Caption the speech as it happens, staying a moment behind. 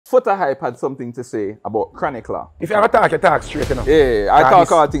Foota Hype had something to say about chronicler. If you ever talk, you talk straight, you know. Yeah, I talk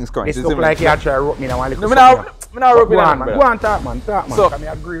all things crunch. It look like you try to rope me now. No, I'm not roping on, man. Go on, talk, man. So, I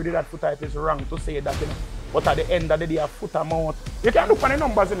agree with you that Foota Hype is wrong to say that, you know. But at the end of the day, a foot amount. You can look on the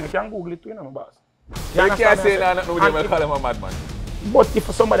numbers, you know. You can Google it too, you know, boss. You can't say nothing with him and call him a madman. But if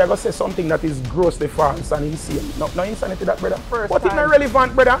somebody going to say something that is grossly false and insane, no insanity that, brother. But it's not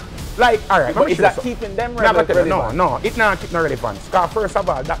relevant, brother. Like, alright, but is that keeping them relevant? No, it's not keeping them relevant. Because first of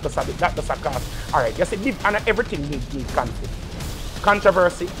all, that does a cause. Alright, you see, and everything needs conflict.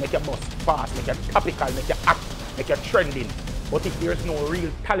 Controversy, make your bust fast, make your topical, make your act, make your trending. But if there's no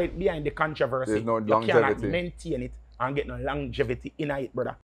real talent behind the controversy, there's no longevity. You cannot maintain it and get no longevity in it,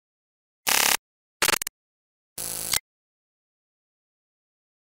 brother.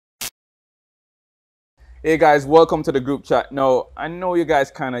 Hey guys, welcome to the group chat. Now, I know you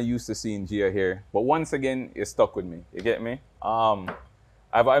guys kind of used to seeing Jaii here, but once again, you're stuck with me. You get me? I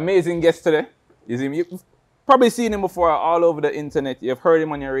have an amazing guest today. You've probably seen him before all over the internet. You've heard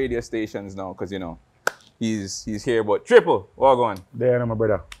him on your radio stations now, because you know, he's here. But Trippple, what going? There, my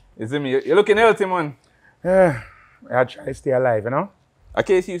brother. Izzy, you're looking healthy, man. Yeah, I try to stay alive, you know? A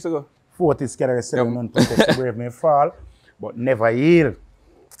case you used to go? 40 scatter 7 on to brave me fall, but never yield.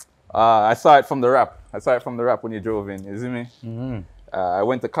 I saw it from the rap. I saw it from the rap when you drove in, you see me? I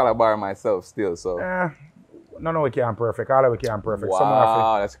went to Calabar myself still, so. No, we can't perfect. All of we can't perfect.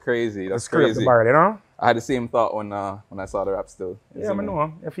 Wow, that's crazy. That's crazy. The barrel, you know? I had the same thought when I saw the rap still. Yeah, I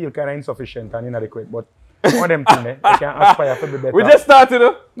know. I feel kind of insufficient and inadequate, but one of them things, they can aspire to be better. We just started,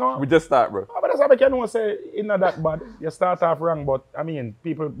 though. No. We just start, bro. But that's how I can know say it's not that bad. You start off wrong, but I mean,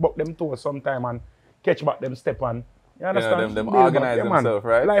 people buck them toes sometime and catch back them step on. You understand? You know, them organize themselves,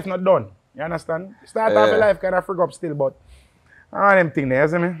 right? Life not done. You understand? Start off a life kind of frig up still, but all them things there, you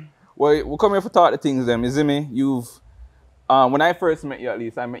see me? Well, we'll come here for talk the things them, you see me? You've, when I first met you at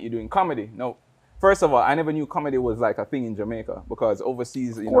least, I met you doing comedy. Now, first of all, I never knew comedy was like a thing in Jamaica because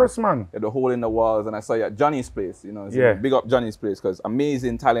overseas, you know, man. the hole in the walls, and I saw you at Johnny's place, you know. Yeah. Big up Johnny's place because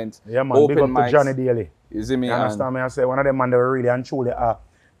amazing talent. Yeah, man. Open big up mics, to Johnny daily. You see me? You understand me? I say one of them man that really and truly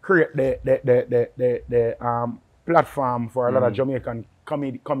create the platform for a lot of Jamaican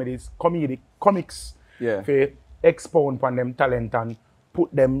comics. Yeah. For expound upon them talent and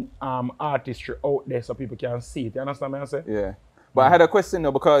put them artistry out there so people can see it. You understand me? I say? Yeah. But I had a question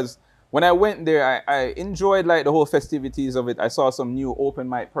though because when I went there, I enjoyed like the whole festivities of it. I saw some new open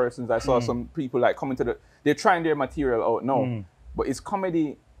mic persons. I saw some people like coming to they're trying their material out now. But is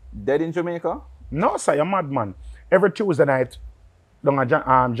comedy dead in Jamaica? No, sir, you're mad, man. Every Tuesday night, down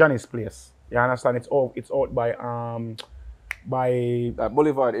at Johnny's place. You understand? It's out by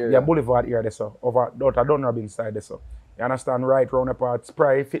Boulevard area. Yeah, Boulevard area there, so over at Dunrobin side there, so. You understand? Right round up at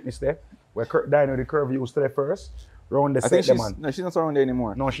Spry Fitness there, where Dino the Curve used to there first. Round the set, man. No, she's not around there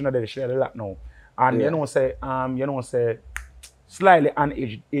anymore. No, she's not there. She's a lot now. And you know say slightly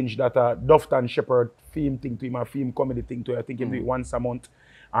unhinged that Dufton Shepherd theme thing to him, a theme comedy thing to him. I think he do it once a month.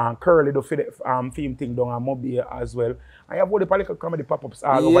 Curly do theme thing down at Mobile as well. I have all the political comedy pop-ups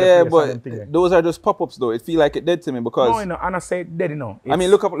all over the place. Yeah, but those are just pop-ups though. It feel like it dead to me because... No, and I say it dead, you know. I mean,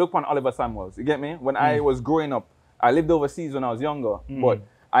 look on Oliver Samuels. You get me? When I was growing up, I lived overseas when I was younger, but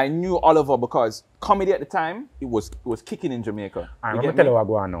I knew Oliver because comedy at the time, it was kicking in Jamaica. I'm going to tell you what I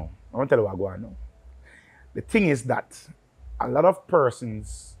go on now. The thing is that a lot of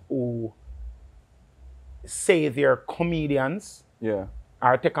persons who say they're comedians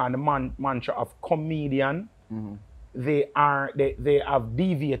are taking on the mantra of comedian. They have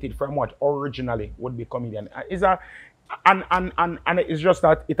deviated from what originally would be comedian. And it's just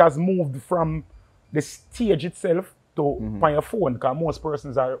that it has moved from the stage itself to on your phone, because most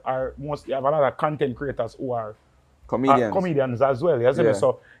persons you have a lot of content creators who are comedians as well. Yeah.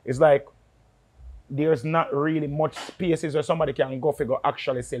 So it's like there's not really much spaces where somebody can go figure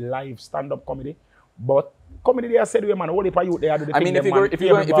actually say live stand-up comedy. But comedy they said man, all the youth they are do the I mean, if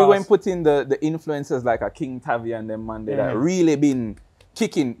you're going to put in the influencers like a King Tavi and them man, they that really been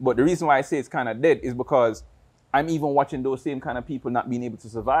kicking, but the reason why I say it's kind of dead is because I'm even watching those same kind of people not being able to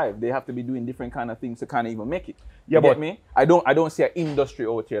survive. They have to be doing different kind of things to kind of even make it. You get me? I don't see an industry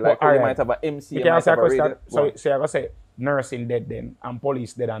out here. Like you might have an MC, you might have a radio. So I gotta say nursing dead then, and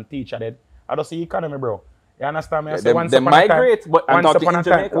police dead, and teacher dead. I don't see economy, bro. You understand me? I say they migrate, but I'm talking in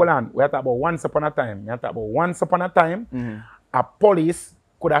Jamaica. Hold on, we are talking about once upon a time. We are talking about once upon a time. A police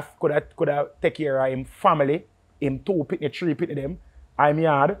could have take care of him family, him 2 pitney, 3 pitney them. I'm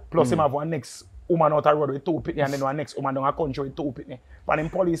yard, plus him have one next woman out the road with 2 pitney and then one next woman down a country with 2 pitney. But him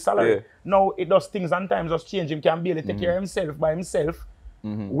police salary. Now it does things and times just change. Him can barely take care of himself by himself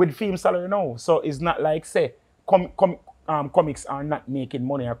with fame salary now. So it's not like say comics are not making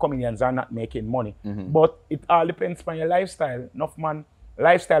money or comedians are not making money. But it all depends on your lifestyle. Enough man,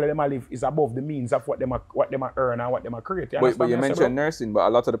 lifestyle them live is above the means of what them earn and what them create. But you mentioned nursing, but a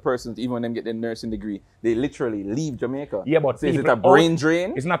lot of the persons, even when them get their nursing degree, they literally leave Jamaica. Yeah, but so is it a brain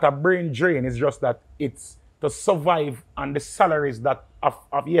drain? It's not a brain drain. It's just that it's to survive on the salaries that of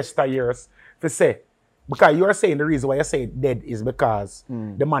yesteryears. To say, because you are saying the reason why you say dead is because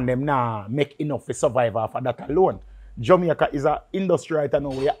the man them now make enough to survive off of that alone. Jamaica is an industry right now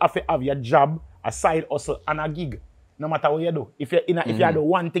where you have to have your job, a side hustle, and a gig. No matter what you do. If you do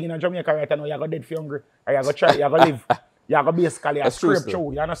one thing in Jamaica right now, you're going to dead for hungry. Or you're going to try, you're going to live. You're going to basically a scrape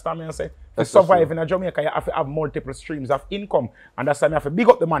through. You understand me? I say? To survive in Jamaica, you have to have multiple streams of income. And that's why you have to big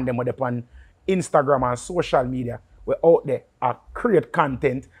up the man them with upon Instagram and social media. We're out there, I create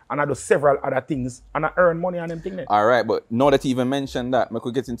content and I do several other things and I earn money on them things. All right, but now that you even mentioned that, I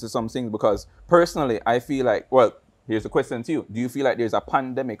could get into some things because personally, I feel like, well, here's the question to you. Do you feel like there's a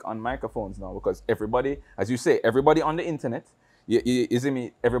pandemic on microphones now? Because everybody, as you say, everybody on the internet,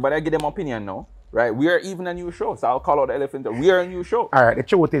 everybody give them opinion now, right? We are even a new show, so I'll call out the elephant. We are a new show. All right, the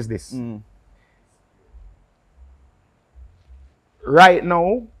truth is this. Right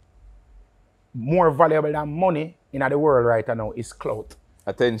now, more valuable than money in the world right now is clout.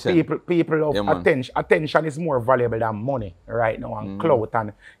 Attention. People love attention. Attention is more valuable than money right now, and clout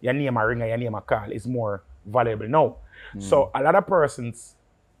and your name a ring and your name a call is more valuable now. So a lot of persons,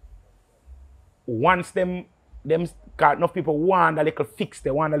 once them enough people want a little fix,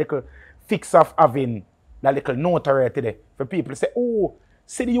 they want a little fix of having that little notoriety there. For people to say, oh,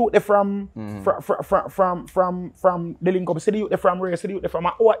 see the youth from the link up, see the youth from Ray, see the youth from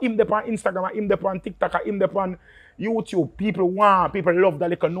him there on Instagram, him there on TikTok, him there on YouTube. People love that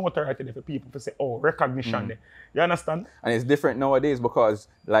little notoriety there for people to say, oh, recognition there. You understand? And it's different nowadays because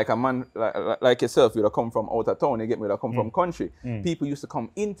like a man like yourself, you come from out of town, you get me, you come from country. People used to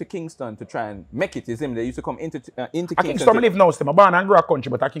come into Kingston to try and make it. Is him. They used to come into Kingston. Kingston live now, I'm born and grew up country,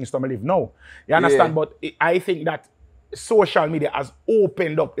 but Kingston live now. You understand? Yeah. But I think that social media has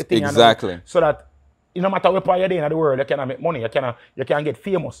opened up the thing. Exactly. So that no matter where you're in the world, you can make money, you can get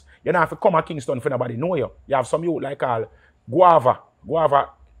famous. You don't have to come to Kingston for nobody know you. You have some youth like Guava.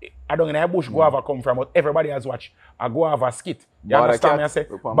 I don't know in the bush Guava come from, but everybody has watched a Guava skit. You understand me? I say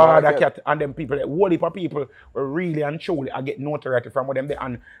Barda Cat and them people, whole heap of people were really and truly I get notoriety from them there.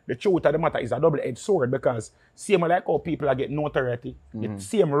 And the truth of the matter is a double-edged sword because same like how people are getting notoriety, the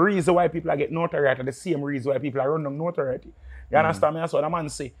same reason why people are getting notoriety, the same reason why people are running notoriety. You understand me? So the man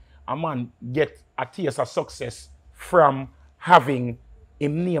say a man get a taste of success from having a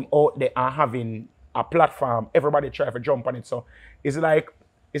name out there and having a platform. Everybody try to jump on it. So it's like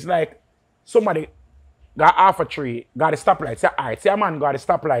somebody got half a tree, got a stoplight. Say, all right, say a man got a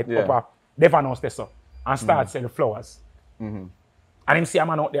stoplight up a Devon House there, and start selling flowers. And him see a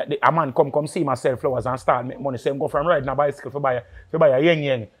man out there, a man come see him sell flowers and start make money. So him go from riding a bicycle to buy a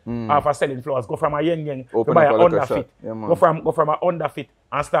yen after selling flowers. Go from a yen to buy a underfit. Go from a underfit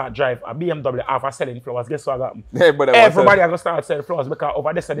and start drive a BMW after selling flowers. Guess what got him? Everybody are gonna start selling flowers because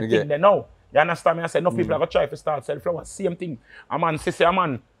over there the thing they know. You understand me? I said, no people are going to try to start selling flowers. Same thing. A man say a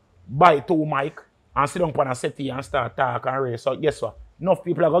man buy 2 mic and sit down on a settee and start talk and race. So guess what? Enough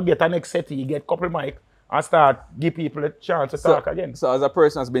people are going to get a next settee, get couple mic and start give people a chance to talk again. So as a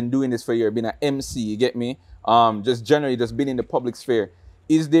person that's been doing this for a year, been an MC, you get me? Just generally just been in the public sphere.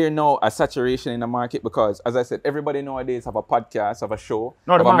 Is there now a saturation in the market? Because as I said, everybody nowadays have a podcast, have a show,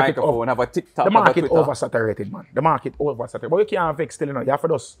 have a microphone, have a TikTok, the market oversaturated, man. The market oversaturated. But you can't vex still, you know.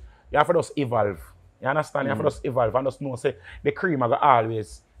 You have to just evolve. You understand? You have to just evolve and just know, say, the cream are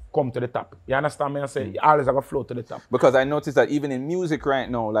always come to the top. You understand me? I say, always are going to float to the top. Because I noticed that even in music right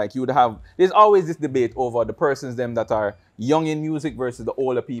now, like you would have, there's always this debate over the persons them that are young in music versus the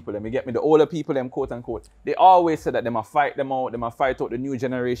older people. And you get me? The older people, them quote unquote, they always say that they might fight them out, they might fight out the new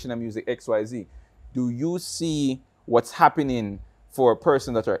generation of music, XYZ. Do you see what's happening for a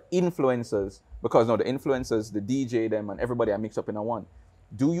person that are influencers? Because now the influencers, the DJ them and everybody are mixed up in a one.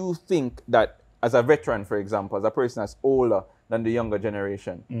 Do you think that as a veteran, for example, as a person that's older than the younger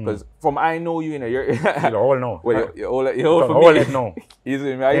generation, because from I know you, you're old now. Well, you're old for me. Now.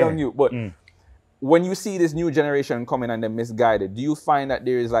 I young you, but when you see this new generation coming and they're misguided, do you find that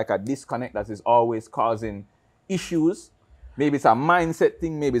there is like a disconnect that is always causing issues? Maybe it's a mindset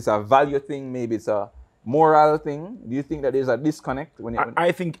thing, maybe it's a value thing, maybe it's a moral thing. Do you think that there's a disconnect?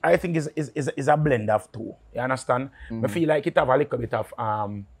 I think it's a blend of two. You understand? I feel like it have a little bit of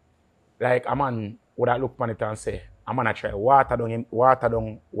like a man would have look on it and say, I'm gonna try water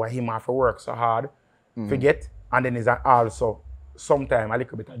down what him have to work so hard forget, and then is also sometimes a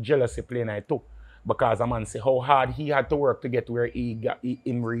little bit of jealousy playing it too. because a man say how hard he had to work to get where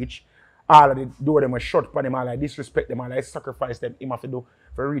him reach. All of the door them were shut upon him, all I disrespect them, all I sacrifice them, him have to do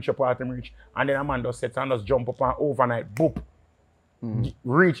for reach up what him reach. And then a man just sits and just jump up and overnight, boop.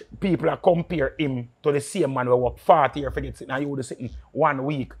 Reach, people are compare him to the same man who work 40 years, forget sitting, and you would sitting 1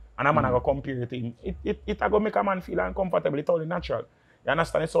 week, and a man are going to compare it to him. It going to make a man feel uncomfortable. It's only natural. You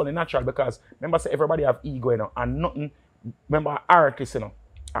understand? It's only natural because, remember, say everybody have ego, you know, and nothing, remember, artists, you know,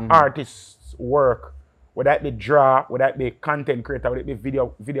 artist's work, whether it be draw, whether it be content creator, whether it be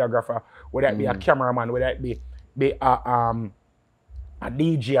videographer, whether it be a cameraman, whether it be a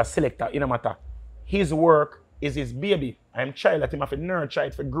DJ, a selector, it no matter. His work is his baby. I'm child that him have to nurture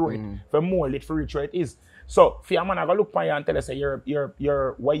it, for grow it, for mold it, for reach where it is. So, for a man, I go look upon you and tell you, say,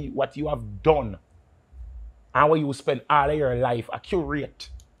 what you have done and what you spend all of your life, accurate.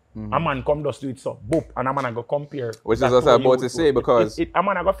 A man come just do it so, boop, and a man I go compare. Which is what I'm about to say, because a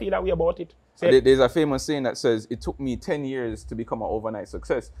man I go feel that way about it. There's a famous saying that says, it took me 10 years to become an overnight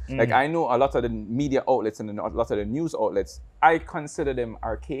success. Like, I know a lot of the media outlets and a lot of the news outlets, I consider them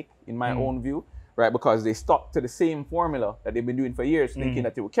archaic in my own view, right? Because they stuck to the same formula that they've been doing for years, thinking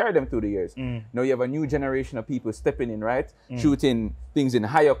that it will carry them through the years. Now you have a new generation of people stepping in, right? Shooting things in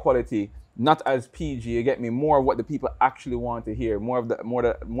higher quality, not as PG, you get me, more of what the people actually want to hear, more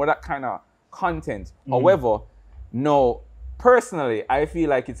that kind of content. However, no, personally, I feel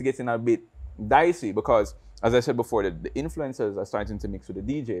like it's getting a bit dicey because, as I said before, the influencers are starting to mix with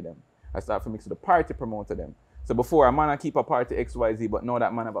the DJ them. I start to mix with the party promoter them. So before, a man I keep a party XYZ, but now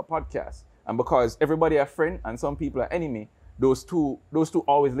that man have a podcast. And because everybody a friend and some people are enemy, those two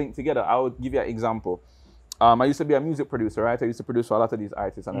always link together. I would give you an example. I used to be a music producer, right? I used to produce for a lot of these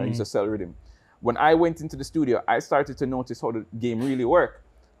artists and I used to sell rhythm. When I went into the studio, I started to notice how the game really worked.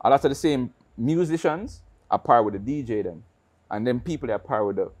 A lot of the same musicians are par with the DJ them. And then people are par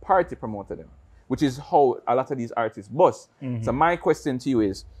with the party promoter them, which is how a lot of these artists bust. So my question to you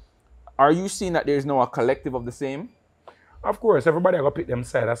is, are you seeing that there's now a collective of the same? Of course, everybody I go pick them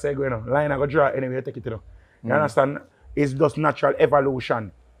side. I say, you know, line I go draw anyway, take it, you know. You understand? It's just natural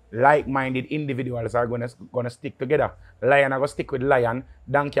evolution. Like-minded individuals are gonna stick together. Lion I go stick with lion,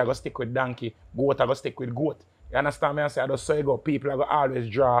 donkey I go stick with donkey, goat I go stick with goat. You understand me? I say, I just say you go, people I go always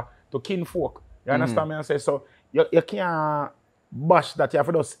draw to kinfolk. You understand me? I say, so you can't bash that, you have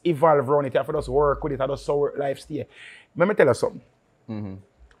to just evolve around it, you have to just work with it, and just so life stay. Let me tell you something.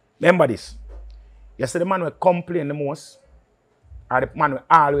 Remember this. You see the man will complain the most, or the man will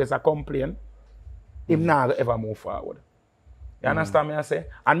always complain, him not ever move forward. You understand me? I say?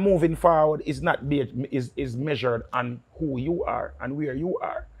 And moving forward is not is measured on who you are and where you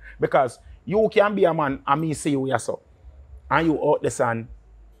are. Because you can be a man and me see you yourself. And you out the sun,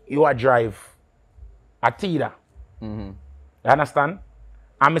 you are drive a Tida. You understand?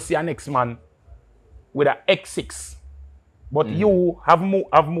 And me see a next man with an X6. But you have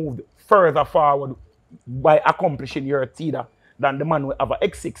moved further forward by accomplishing your Tida than the man who have an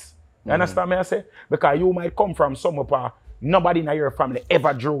X6. You understand me? I say? Because you might come from somewhere nobody in your family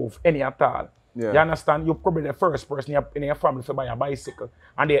ever drove any at all. You understand? You're probably the first person in your family to buy a bicycle.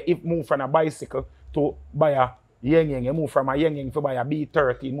 And they move from a bicycle to buy a yang. You move from a yang to buy a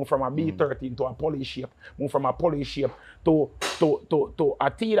B13. Move from a B13 to a poly shape. Move from a poly shape to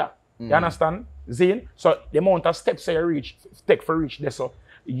a Tida. You understand? Zane? So the amount of steps you take for reach this, so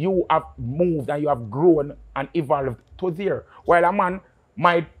you have moved and you have grown and evolved to there. While a man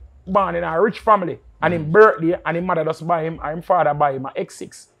might born in a rich family, and his birthday, and his mother just buy him, and his father buy him an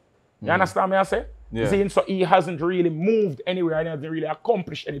X6. You understand me I say? See, so he hasn't really moved anywhere, and he hasn't really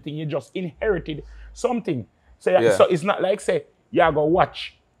accomplished anything. He just inherited something. So it's not like, say, you go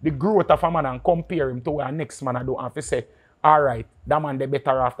watch the growth of a man and compare him to where next man I do, and say, all right, that man they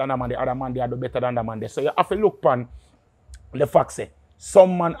better off than that man, the other man they do better than that man. So you have to look upon the fact, say,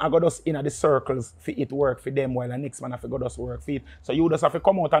 some man I got us in the circles for it work for them while the next man have to go just work for it. So you just have to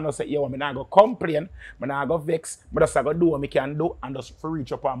come out and just say, yo, I'm not going to complain, I'm not going to vex, but just going to do what I can do and just for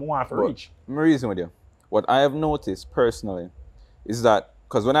reach up and want to reach. My reason with you, what I have noticed personally is that,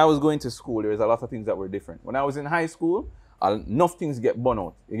 because when I was going to school, there was a lot of things that were different. When I was in high school, enough things get burn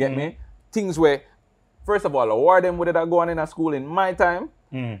out. You get me? Things where, first of all, the war them would have gone in a school in my time,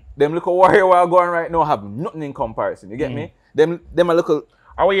 them little warrior where I'm going right now have nothing in comparison. You get me? Them a little.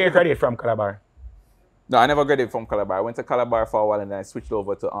 How were you graduated from Calabar? No, I never graduated from Calabar. I went to Calabar for a while and then I switched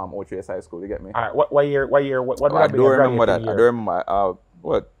over to O3S High School. You get me? All right. What year? What I don't remember that. I don't remember.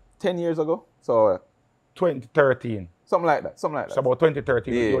 What? 10 years ago? So. 2013. Something like that. Something like that. So about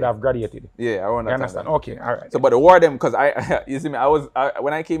 2013, you would have graduated. Yeah, around that You understand? time. Okay, all right. So, but the war them, because you see me,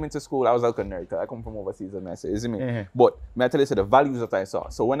 when I came into school, I was like a nerd, because I come from overseas, and I say, you see me? But may I tell you, so the values that I saw.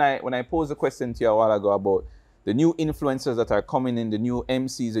 So when I posed a question to you a while ago about the new influencers that are coming in, the new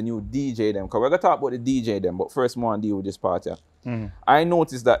MCs, the new DJ them, because we're going to talk about the DJ them, but first more on deal with this part here. I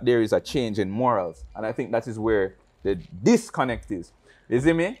noticed that there is a change in morals, and I think that is where the disconnect is. You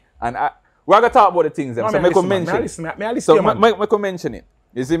see me? And we're going to talk about the things them. No, so I could mention it. So I could mention it.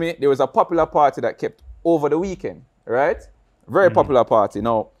 You see me? There was a popular party that kept over the weekend, right? Very popular party.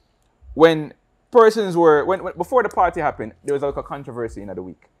 Now, when persons were, before the party happened, there was like a controversy in the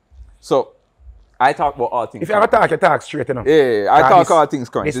week. So, I talk about all things. If you ever talk, you talk straight enough. Yeah, I talk all things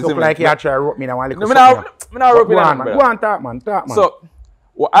current. This look like you try to rope me now. I'm not roping man. Go on, talk, man. So,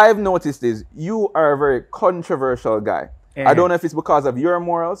 what I've noticed is you are a very controversial guy. I don't know if it's because of your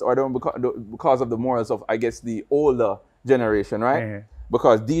morals or I don't because of the morals of, I guess, the older generation, right?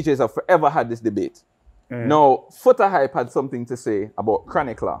 Because DJs have forever had this debate. Now, Foota Hype had something to say about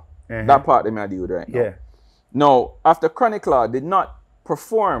Chronic Law. That part they may deal with right now. Now, after Chronic Law did not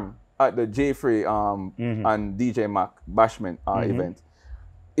perform at the Jaii Frais and DJ Mac Bashment event,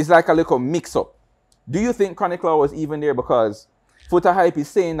 it's like a little mix-up. Do you think Chronic Law was even there because Foota Hype is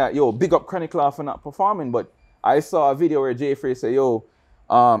saying that, yo, big up Chronic Law for not performing, but I saw a video where Jaii Frais say, yo,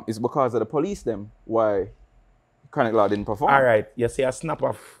 it's because of the police them why Chronic Law didn't perform. All right, you see a snap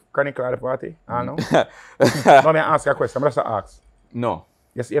of Chronic Law at the party? I know. Let me ask you a question. I'm just ask. No.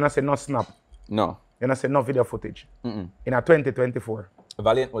 Yes, you don't say no snap. No. You don't say no video footage. In a 2024.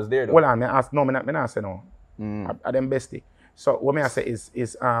 Valiant was there though. Well, I ask, no, I not say no. I them bestie. So what me I say is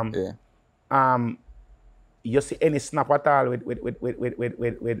you see any snap at all with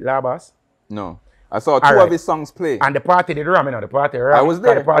Labas? No. I saw two of his songs play. And the party did ram, you know, the party ram. I was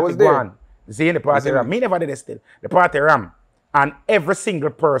there. The party I was there. See, the party ram. Me never did it still. The party ram. And every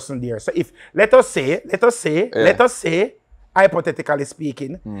single person there. So if, let us say, hypothetically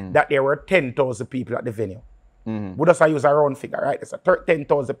speaking, that there were 10,000 people at the venue. We just use a round figure, right? It's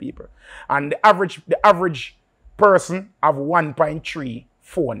 10,000 people. And the average person have 1.3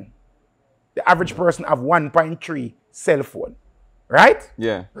 phone. The average person have 1.3 cell phone. Right?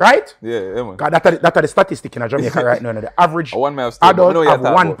 Yeah. Right? Yeah, man. That's the statistic in Jamaica right now. The average adult have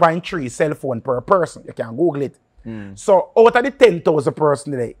 1.3 cell phone per person. You can Google it. So out of the 10,000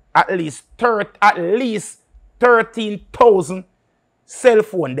 person today, at least 13,000 cell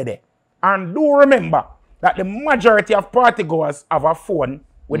phone today. And do remember that the majority of partygoers have a phone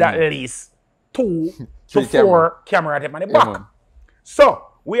with at least 2 to 4 cameras on the back. So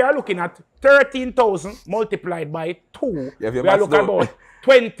we are looking at 13,000 multiplied by 2. We are looking at about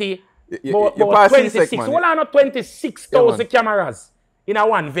 20, about 26. Well, I know 26,000 cameras in a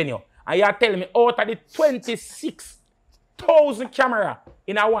one venue. And you are telling me out of the 26,000 cameras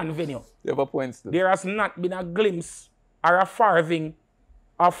in a one venue, there has not been a glimpse or a farthing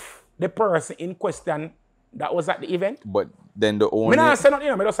of the person in question that was at the event. But then the only... I say nothing,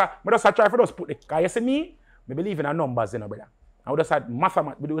 you know, I just try to put the... Because you see me believe in numbers, you know, brother. I just had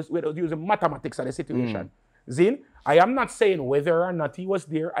mathematics, we was using mathematics of the situation. Zin, I am not saying whether or not he was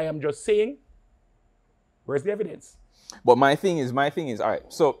there. I am just saying, where's the evidence? But my thing is, all right,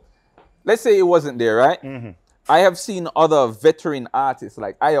 so let's say he wasn't there, right? I have seen other veteran artists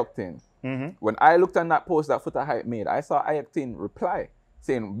like Ioctane. When I looked on that post that Foota Hype made, I saw Ioctane reply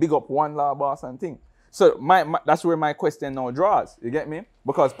saying, big up One Law Boss and thing. So that's where my question now draws, you get me?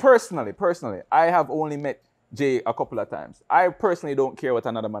 Because personally, I have only met Jay a couple of times. I personally don't care what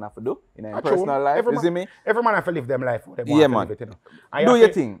another man have to do in a personal life. You see me? Every man have to live them life. Yeah, man. Live it, you know. Do your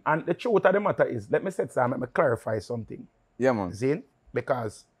thing. And the truth of the matter is, let me say something, let me clarify something. Yeah, man. Zin,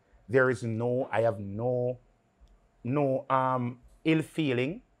 because there is I have no ill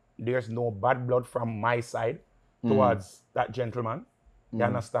feeling. There's no bad blood from my side towards that gentleman. You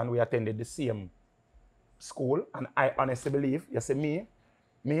understand? We attended the same school, and I honestly believe, you see me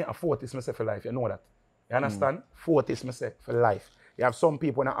a 40s myself for life, you know that. You understand? 40s myself for life. You have some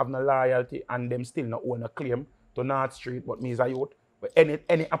people that have no loyalty and them still not own a claim to North Street, but me as a youth. But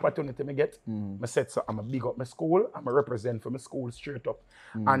any opportunity me get, I said so I'm a big up my school, I'm a represent for my school straight up.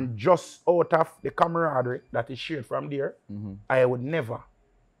 And just out of the camaraderie that is shared from there, I would never,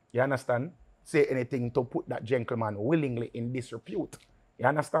 you understand, say anything to put that gentleman willingly in disrepute. You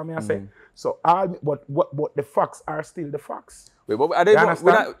understand me I say? So but the facts are still the facts. Wait, but I don't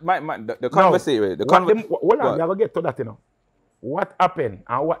the conversation. Well, I'm gonna get to that, you know. What happened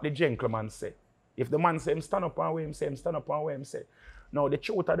and what the gentleman said. If the man say him stand up and way him say, him stand up and way him say. Now the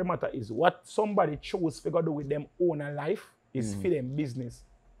truth of the matter is what somebody choose to do with them own life is for them business.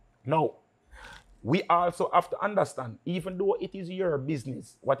 Now, we also have to understand, even though it is your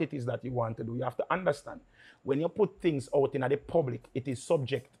business, what it is that you want to do, you have to understand, when you put things out in the public, it is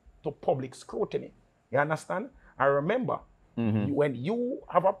subject to public scrutiny. You understand? And remember, when you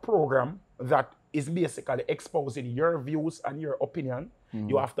have a program that is basically exposing your views and your opinion,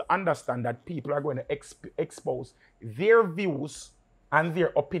 you have to understand that people are going to expose their views and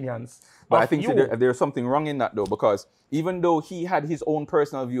their opinions. But I think there's something wrong in that though, because even though he had his own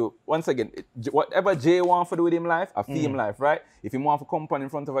personal view, once again, whatever Jay wants to do with him life, I feel him life, right? If he wants to come on in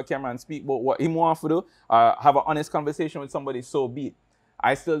front of a camera and speak about what he wants to do, have an honest conversation with somebody, so be it.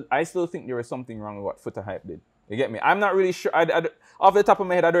 I still think there is something wrong with what Foota Hype did. You get me? I'm not really sure. Off the top of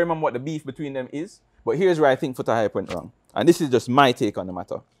my head, I don't remember what the beef between them is. But here's where I think Foota Hype went wrong. And this is just my take on the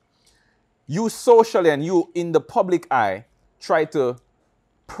matter. You socially and you in the public eye try to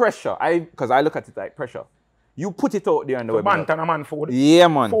pressure. Because I look at it like pressure. You put it out there on the web. Yeah,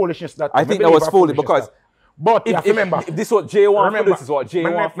 man. Foolishness that I think that was foolish because. But if this is what Jay wants, this is what Jay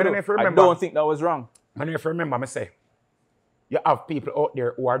wants. I don't think that was wrong. And if you remember, I say, you have people out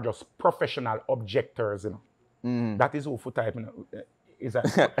there who are just professional objectors, you know. That is who Foota Hype is.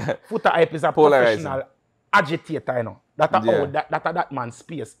 Foota Hype is a professional agitator, you know. That man's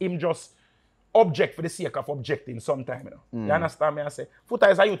space. Him just object for the sake of objecting sometime, you know. You understand me? I say,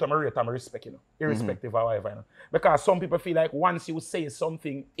 Foota is a youth, I rate and respect, you know, irrespective of whatever, you know. Because some people feel like once you say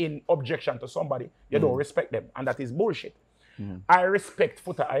something in objection to somebody, you don't respect them, and that is bullshit. I respect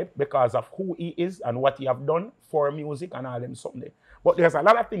Foota Hype because of who he is and what he have done for music and all them something. But there's a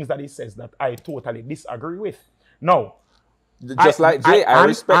lot of things that he says that I totally disagree with. No. Just like Jay, I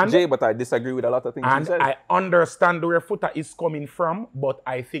respect Jay, but I disagree with a lot of things he says. I understand where Foota is coming from, but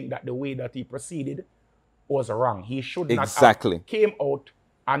I think that the way that he proceeded was wrong. He should not have came out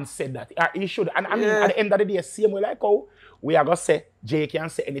and said that. He should. And I mean, at the end of the day, same way like how we are going to say Jay can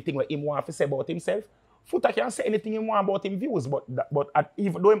say anything what him want to say about himself. Foota can say anything he want about him views, but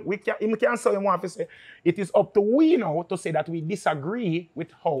even though he can say what he want to say, it is up to we now to say that we disagree with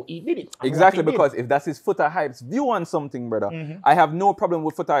how he did it. Exactly, because if that's his Foota Hype's view on something, brother, I have no problem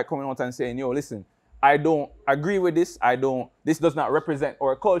with Foota Hype coming out and saying, yo, listen, I don't agree with this. This does not represent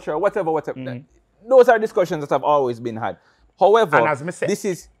our culture, whatever. Those are discussions that have always been had. However, this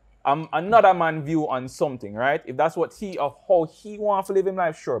is another man's view on something, right? If that's what how he wants to live his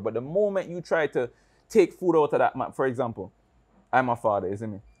life, sure. But the moment you try to take food out of that man, for example, I'm a father, isn't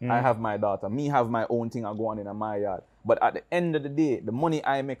me? I have my daughter. Me have my own thing I go on in my yard. But at the end of the day, the money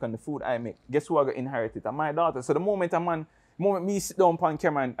I make and the food I make, guess who I got inherit it? And my daughter. So the moment me sit down on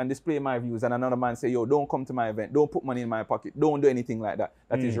camera and display my views and another man say, yo, don't come to my event, don't put money in my pocket, don't do anything like that.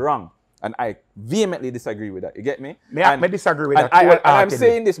 That is wrong. And I vehemently disagree with that. You get me? I disagree with that. And I'm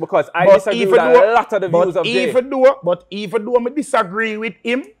saying this because I disagree with a lot of the views of Jay. But even though I disagree with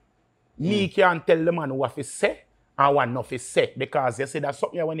him, me can't tell the man what to say and what not to say. Because you see that's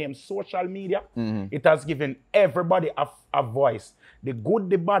something when in social media, it has given everybody a voice. The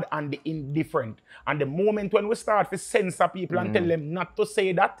good, the bad, and the indifferent. And the moment when we start to censor people and tell them not to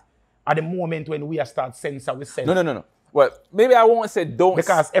say that, at the moment when we start censor, we censor. No. Well, maybe I won't say don't.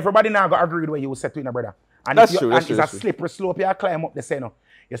 Because everybody now got agree with what you said to your brother. And that's true. It's a slippery slope you climb up the say no.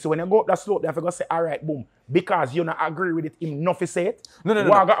 You see, when you go up that slope, you have to go say, all right, boom. Because you not agree with it, him not say it. No.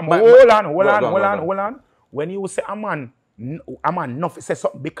 Hold on. When you say a man not say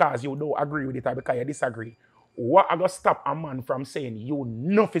something because you don't agree with it or because you disagree, what I got stop a man from saying you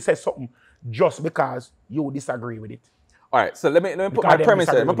not say something just because you disagree with it? All right, so let me put my premise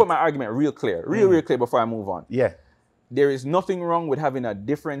there. Let me put my argument real clear before I move on. Yeah. There is nothing wrong with having a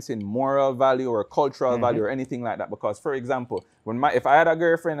difference in moral value or cultural value or anything like that. Because, for example, if I had a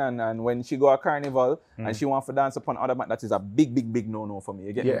girlfriend and when she go a carnival and she wants to dance upon other man, that is a big no-no for me.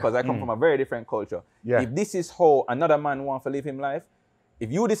 You get me? Because I come from a very different culture. Yeah. If this is how another man wants to live his life, if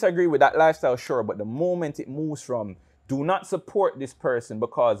you disagree with that lifestyle, sure. But the moment it moves from do not support this person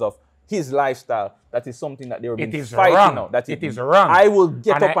because of his lifestyle, that is something that they will be fighting out. It is wrong. I will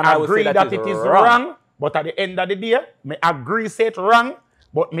get up and I will say that it is wrong. But at the end of the day, I agree say it wrong,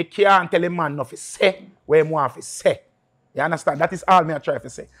 but I can't tell a man nothing say what I want to say. You understand? That is all I try to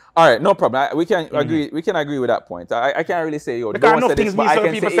say. All right, no problem. We can agree. We can agree with that point. I can't really say yo. Because don't say this, but I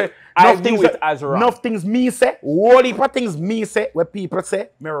can say it. I view it as wrong. Enough things me say, all heap of things me say, where people say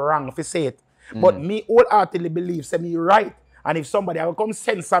me wrong if I say it. But me wholeheartedly believe say me right. And if somebody will come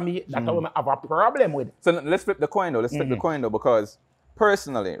censor me, that I will have a problem with it. So let's flip the coin though. Let's flip the coin though, because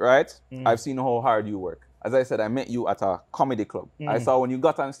personally, right, I've seen how hard you work. As I said, I met you at a comedy club. I saw when you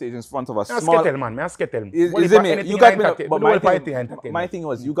got on stage in front of a small... You got me, but my thing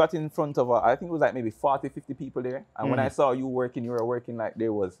was, you got in front of I think it was like maybe 40, 50 people there. And when I saw you working, were working like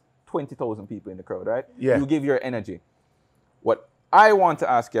there was 20,000 people in the crowd, right? Yeah. You give your energy. What I want to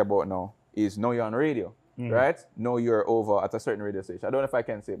ask you about now is now you're on radio, right? Now you're over at a certain radio station. I don't know if I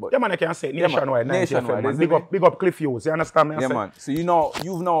can say, but yeah, man, I can say it. Nationwide, nationwide. Man. Big up Cliff Hughes. You understand me? Yeah, man. So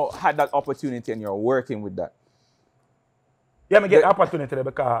you've now had that opportunity and you're working with that. Yeah, I get the opportunity there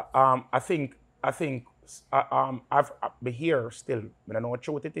because I think I've been here still. I don't know what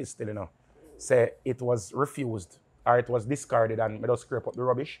truth it is still, you know. Say it was refused or it was discarded and I just scrape up the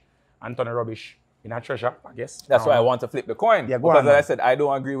rubbish and turn the rubbish in a treasure, I guess. That's why I want to flip the coin. Yeah, because on, as I said, I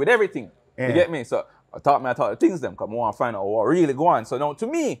don't agree with everything. Yeah. You get me? So I thought the things them because I want to find out what really go on. So now to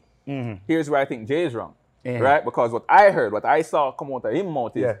me, here's where I think Jay is wrong. Right? Because what I heard, what I saw come out of him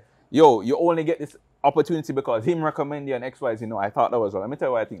mouth is, yo, you only get this opportunity because him recommend you and XYZ. You know, I thought that was wrong. Let me tell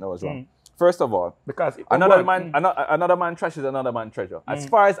you why I think that was wrong. First of all, because another man trash is another man treasure. As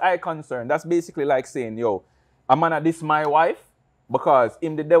far as I'm concerned, that's basically like saying, yo, I'm gonna diss my wife because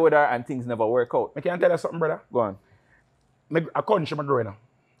him did there with her and things never work out. I can tell you something, brother. Go on. A country I'm growing up.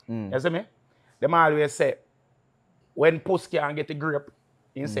 You see me? Them always say, when puss can get a grape,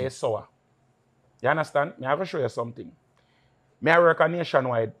 he say it's sour. You understand? I have to show you something. I work on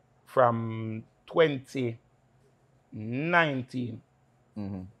nationwide from 2019.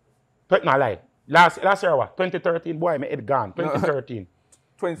 No, lie. Last year, what? 2013, boy, my head gone. 2013.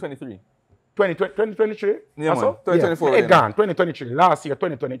 2023. 2023? Yeah, man. 2024. Yeah, head gone. 2023. Last year,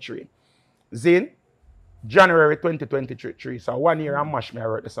 2023. Then, January 2023. So 1 year and mash me I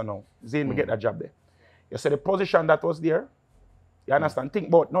work this now. Then me get that job there. You see the position that was there? You understand? Think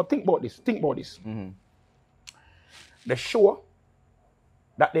about this. Think about this. The show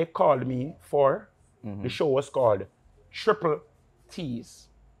that they called me for, the show was called Trippple T's.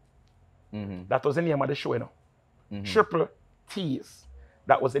 That was the name of the show, you know. Trippple T's.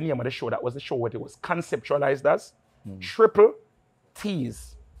 That was the name of the show. That was the show what it was conceptualized as. Trippple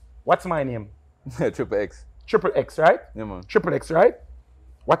T's. What's my name? Triple X. Triple X, right? Yeah, man. Triple X, right?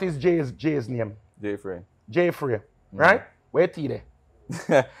 What is Jay's name? Jaii Frais. Jaii Frais, right? Where T there?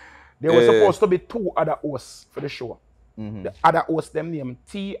 There was supposed to be 2 other hosts for the show. The other hosts, them name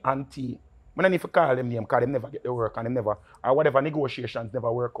T and T. I don't need to call them name because they never get the work and they never, or whatever negotiations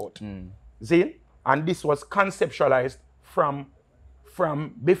never work out. See? And this was conceptualized from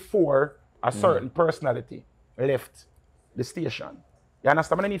before a certain personality left the station. You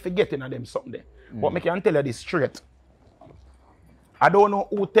understand? I don't need to get into them something there. But I can tell you this straight. I don't know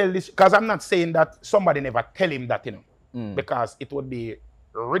who tell this, because I'm not saying that somebody never tell him that, you know. Because it would be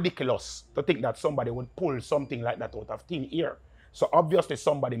ridiculous to think that somebody would pull something like that out of thin air. So obviously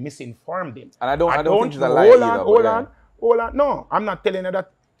somebody misinformed him. And I don't think it's a lie Hold on. No, I'm not telling you that.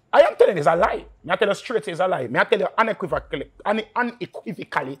 I am telling you it's a lie. I tell you straight it's a lie. I tell you unequivocally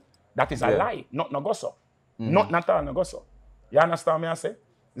that is a lie. Not no go so. Not all no go so. You understand me I say?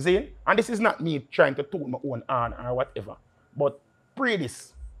 Zane? And this is not me trying to toot my own horn or whatever. But pre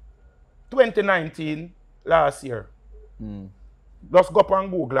this, 2019, last year, just go up and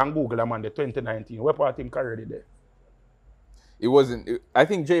Google them on the 2019. What part him career did there? It wasn't, I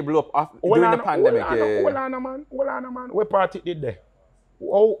think Jay blew up during the pandemic. Hold on, man. What part it did there?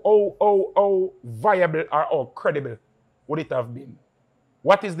 How viable or how credible would it have been?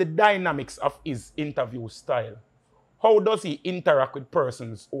 What is the dynamics of his interview style? How does he interact with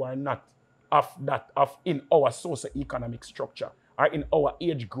persons who are not in our socio-economic structure or in our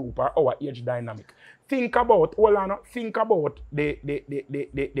age group or our age dynamic? Think about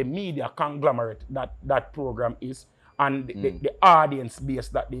the media conglomerate that program is and the audience base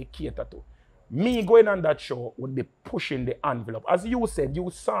that they cater to. Me going on that show would be pushing the envelope. As you said,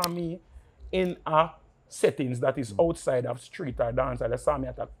 you saw me in a settings that is outside of street or dance. You saw me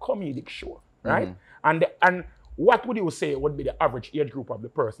at a comedic show, right? And what would you say would be the average age group of the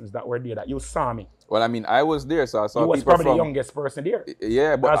persons that were there that you saw me? Well, I mean, I was there, so I saw people. You was probably the youngest person there.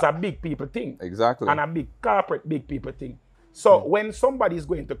 Yeah, but that's a big people thing. Exactly. And a big corporate big people thing. So when somebody is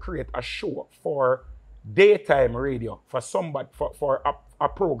going to create a show for daytime radio, for somebody for a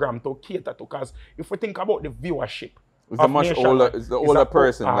program to cater to, because if we think about the viewership, it's a much older, it's the older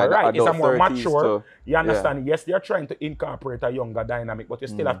person, like right, it's a more 30s mature. You understand? Yes, they're trying to incorporate a younger dynamic, but you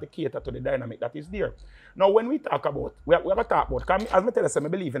still have to cater to the dynamic that is there. Now, when we talk about, we have to talk about, as I tell you, I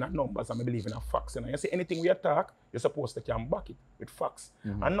believe in numbers and I believe in facts. You know? You see, anything we talk, you're supposed to can back it with facts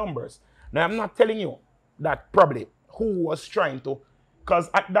and numbers. Now, I'm not telling you that probably who was trying to, because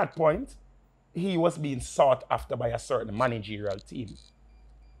at that point, he was being sought after by a certain managerial team.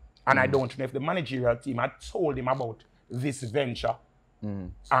 And I don't know if the managerial team had told him about this venture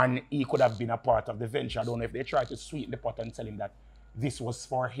and he could have been a part of the venture. I don't know if they tried to sweeten the pot and tell him that this was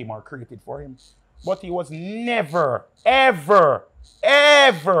for him or created for him. but he was never, ever,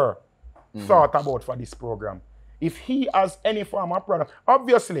 ever thought about for this program. If he has any form of product,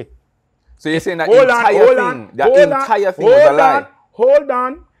 obviously. So you're saying that entire thing was a lie? Hold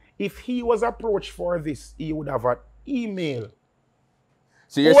on. If he was approached for this, he would have an email.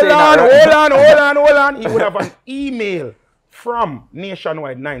 So you're hold saying on. He would have an email from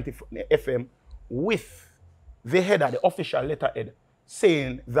Nationwide 90 FM with the header, the official letterhead,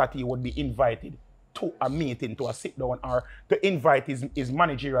 saying that he would be invited to a meeting, to a sit down, or to invite his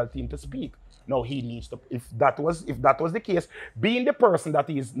managerial team to speak. Now he needs to, if that was the case, being the person that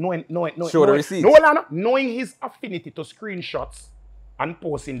he is knowing his affinity to screenshots and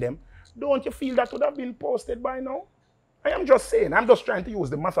posting them, don't you feel that would have been posted by now? I am just saying, I'm just trying to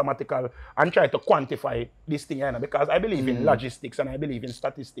use the mathematical and try to quantify this thing, because I believe in logistics and I believe in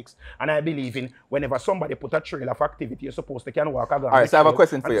statistics and I believe in whenever somebody put a trail of activity, you're supposed to can walk around. All right, so I have a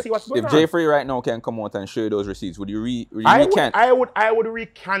question for you. If Jaii Frais right now can come out and show you those receipts, would you recant? I would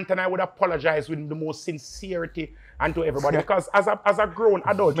recant and I would apologize with the most sincerity and to everybody, because as a grown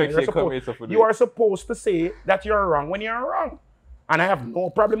adult, you are supposed to say that you're wrong when you're wrong. And I have no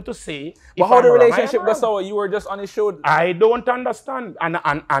problem to say. But how the relationship got sour? You were just on his show. I don't understand.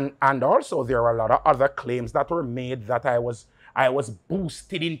 And also there are a lot of other claims that were made that I was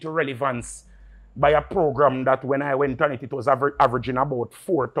boosted into relevance by a program that when I went on it, it was averaging about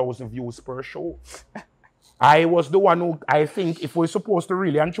 4,000 views per show. I was the one who, I think, if we're supposed to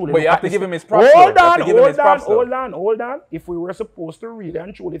really and truly... But you have to give him his props. Hold on. If we were supposed to really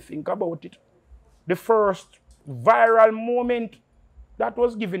and truly think about it, the first viral moment that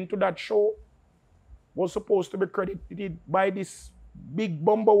was given to that show was supposed to be credited by this big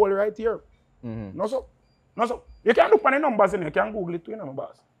bumble hole right here. No, so. You can look on the numbers and you can Google it too,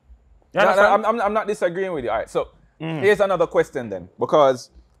 boss. I'm not disagreeing with you. All right, so here's another question then, because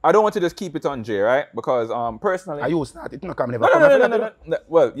I don't want to just keep it on Jay, right? Because personally... I used that. It never No.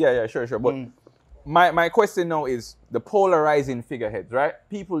 Well, yeah, sure. But my question now is the polarizing figureheads, right?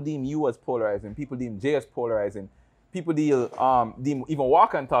 People deem you as polarizing. People deem Jay as polarizing. People deem even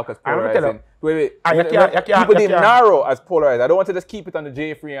Walk and Talk as polarizing. People deem Narrow as polarizing. I don't want to just keep it on the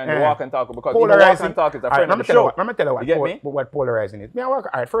Jaii Frais and the Walk and Talk, because even Walk and Talk is a friend of the show. Let me tell you what polarizing is.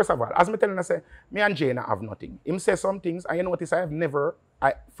 First of all, as me telling you, say, me and Jay have nothing. Him say some things, and you notice I have never,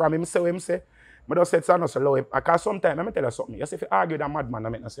 from him say, I just said so low. Because sometimes, let me tell you something. You say if you argue with a madman, that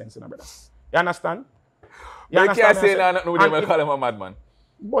make no sense, brother. You understand? You can't say nothing with him and call him a madman.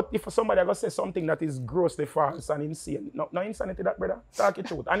 But if somebody ever say something that is grossly false and insane, no insanity that, brother. Talk it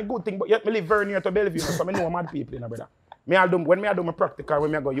truth. And the good thing, but yet me live very near to Bellevue, so I know mad people, brother. When I do my practical,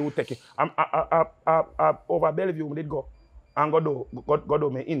 when I go, you take it. Over Bellevue, I did go and go do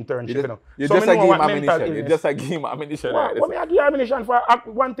my internship. You just give him ammunition. You just give him ammunition. What I give ammunition for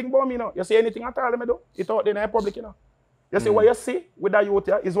one thing about me, you see anything at all, I do? It's out there in the public, You see what you see with that youth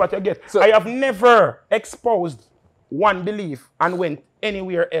is what you get. So, I have never exposed one belief and went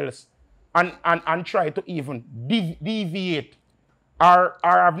anywhere else and tried to even deviate or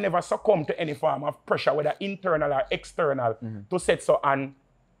I've never succumbed to any form of pressure, whether internal or external, to set so and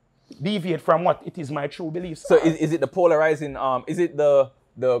deviate from what it is my true beliefs. So is it the polarizing, is it the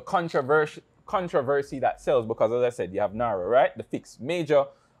controversy that sells? Because as I said, you have Narrow, right? The fixed major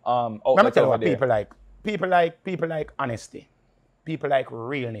let me tell you what people like. People like honesty. People like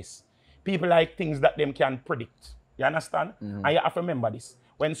realness. People like things that them can predict. You understand? And you have to remember this.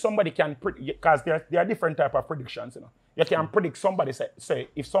 When somebody can predict, because there are different type of predictions, You can predict somebody, say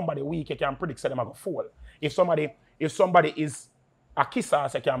if somebody weak, you can predict say them are going to fall. If somebody is a kiss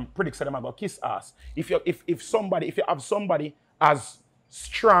ass, you can predict say them are going to kiss ass. If you have somebody as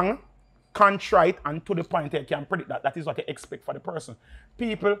strong, contrite, and to the point, you can predict that. That is what you expect for the person.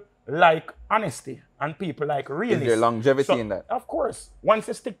 People like honesty and people like realness. Is there longevity in that? Of course. Once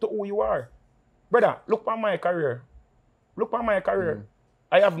you stick to who you are. Brother, look at my career.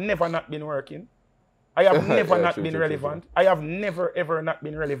 I have never not been working. I have never not been relevant. I have never ever not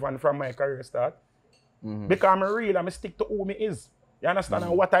been relevant from my career start. Because I'm real and I stick to who me is. You understand?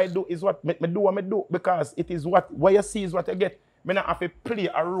 And what I do is what me do what me do, because it is what you see is what you get. Me not have to play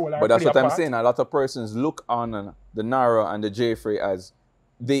a role. But that's what I'm saying. A lot of persons look on the Narrow and the Jaii Frais as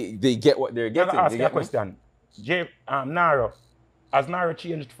they get what they're getting. I'll ask you a question. Narrow. Has Narrow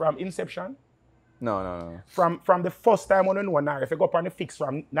changed from inception? No. From the first time when you know Narrow, if you go up on the fix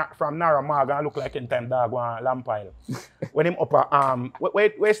from Narrow, Marga look like in time dog one lamp pile. When him up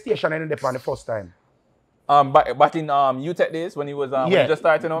where station ended up on the first time? Back in UTEC days when he was when he just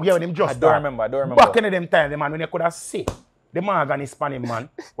started, Yeah, when him just I don't remember. Back in them time, man, when you could have see The Morgan is spanning man.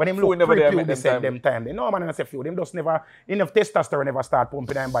 When him look pre-pubescent them time. No man I say few. Them just never, enough testosterone never start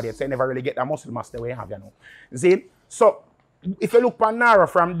pumping in body. So they never really get that muscle mass the way you have, you know. See? So, if you look for Nara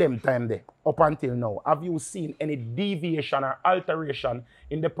from them time there, up until now, have you seen any deviation or alteration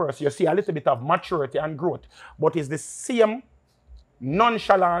in the person? You see a little bit of maturity and growth, but it's the same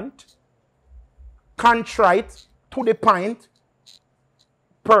nonchalant, contrite, to the point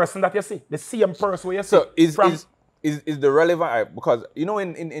person that you see. The same person where you see. So is the relevant, because you know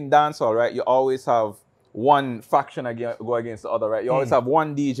in dancehall, right, you always have one faction go against the other, right? You always have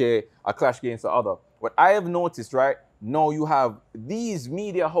one DJ a clash against the other. What I have noticed, right, now you have these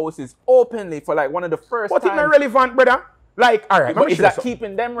media houses openly for like one of the first times. But it's not relevant, brother. Like, all right, but is that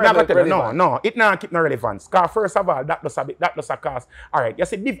keeping them relevant? No, it not keep no relevance. Because first of all, that does a cause. All right, you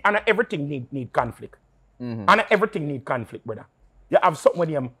see, and everything need conflict. And everything need conflict, brother. You have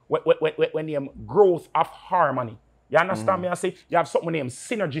something when you growth of harmony. You understand me? I say you have something when you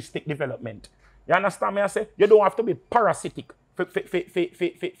synergistic development. You understand me? I say you don't have to be parasitic for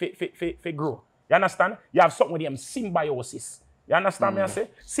grow. You understand? You have something with symbiosis. You understand me? I say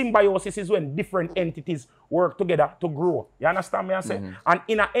symbiosis is when different entities work together to grow. You understand me? I say, and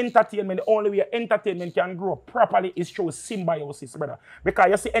in an entertainment, the only way entertainment can grow properly is through symbiosis, brother. Because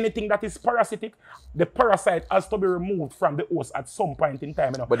you see, anything that is parasitic, the parasite has to be removed from the host at some point in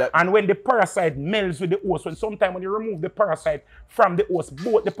time. You know? And when the parasite melds with the host, when you remove the parasite from the host,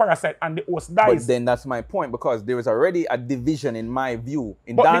 both the parasite and the host dies. But then that's my point, because there is already a division in my view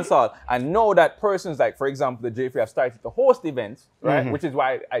in dancehall. I know that persons like, for example, the Jaii Frias have started to host events, right? Which is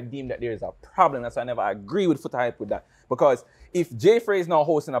why I deem that there is a problem. That's why I never agree with Foota Hype with that. Because if Jaii Frais is now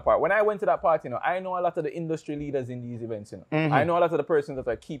hosting a party, when I went to that party, you know, I know a lot of the industry leaders in these events, you know. I know a lot of the persons that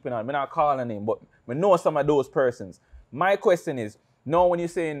are keeping on. I'm not calling a name, but I know some of those persons. My question is, now when you're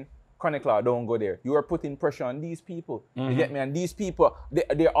saying Chronic Law, don't go there, you are putting pressure on these people. You get me? And these people,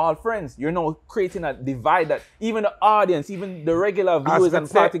 they're all friends. You're now creating a divide that even the audience, even the regular viewers and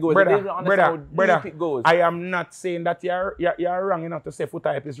party goers, they don't understand how deep it goes. I am not saying that you're wrong enough to say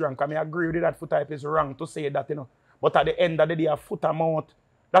Foota Hype is wrong. I mean, I agree with you that Foota Hype is wrong to say that, you know. But at the end of the day, a Foota mouth,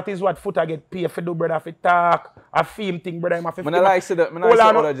 that is what Foota get paid for do, brother, for talk, a film thing, brother. It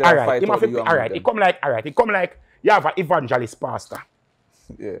come like, you have an evangelist pastor.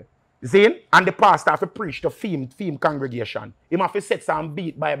 Yeah. See? And the pastor have to preach to theme congregation. He have to set some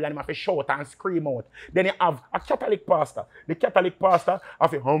beat Bible and he have to shout and scream out. Then you have a Catholic pastor. The Catholic pastor have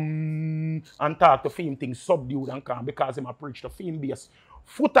to hum and talk to theme things subdued and calm because he have preach to theme base.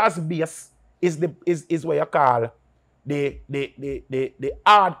 Foota's base is what you call the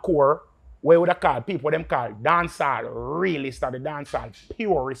hardcore, where would I call people them call dancehall realists or the dancehall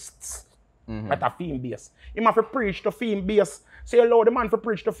purists at a theme base. He have to preach to theme base. Say allow the man for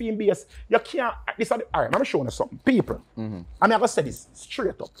preach to theme base. You can't. All right, I'm showing you something. People, I'm going to say this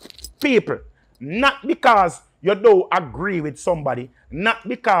straight up. People, not because you don't agree with somebody, not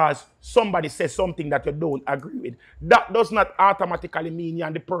because somebody says something that you don't agree with, that does not automatically mean you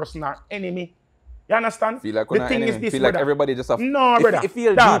and the person are enemy. You understand? Feel like the thing is this, feel like everybody just have... No, brother. If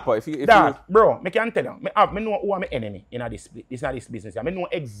you feel deeper, bro, I can tell you, I know who are my enemy in this business. I know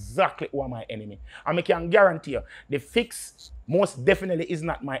exactly who are my enemy. And I can guarantee you, the fix most definitely is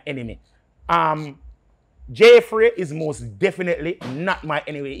not my enemy. Jaii Frais is most definitely not my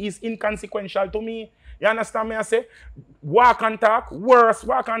enemy. He's inconsequential to me. You understand me? I say, walk and talk, worse,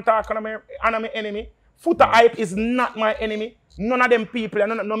 walk and talk, and I'm my enemy. Foota Hype is not my enemy. None of them people,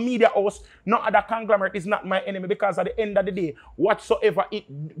 no media house, no other conglomerate is not my enemy, because at the end of the day, whatsoever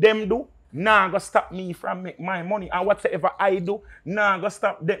them do, nah go stop me from make my money. And whatsoever I do, nah go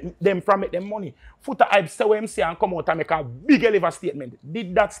stop them from make them money. Foota Hype say what him say and come out and make a big elevator statement.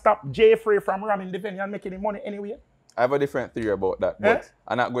 Did that stop Jaii Frais from ramming the venue and making the money anyway? I have a different theory about that, but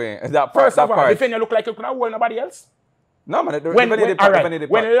I'm not going. That part, first of all, the venue look like you could have hold nobody else. No, man, when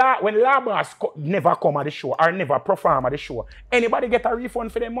La Boss never come at the show or never perform at the show, anybody get a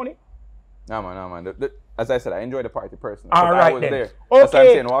refund for their money? No, man. As I said, I enjoy the party personally. All right, then. There.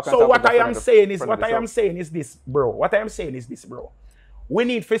 Okay, so what I am saying is this, bro. We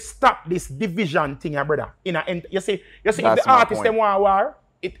need to stop this division thing, brother. You see, if the artists them want war,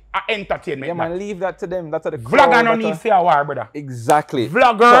 it's entertainment. Yeah, man, leave that to them. That's the vlogger no need for a war, brother. Exactly.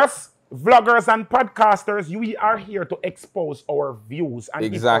 Vloggers and podcasters, we are here to expose our views and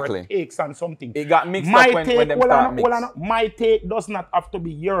give our takes on something. It got mixed up when them start mixed. My take does not have to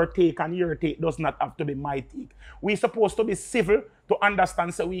be your take, and your take does not have to be my take. We're supposed to be civil to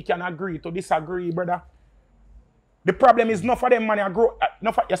understand so we can agree to disagree, brother. The problem is not for them man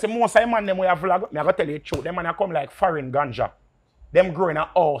you see most of them man them we have vlog, I'm gonna tell you the truth, them man come like foreign ganja. Them growing a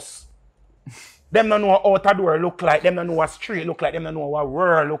house. Them don't know what outer door look like, them don't know what street look like, them don't know what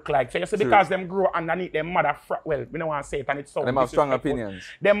world look like. So you see, because them grow underneath them mother, well, we don't want to say it and it's so. Them have strong opinions.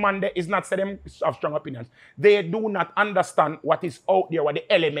 Them man, is not say them have strong opinions. They do not understand what is out there, what the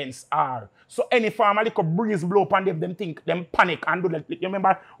elements are. So any farmer, like a breeze blow upon them think, them panic and do that. You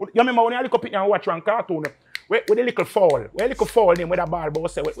remember when you look up and watch one cartoon, with the little fowl, name with a ball, but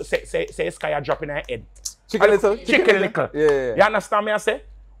say sky are dropping her head. Chicken little. Yeah. You understand me I say?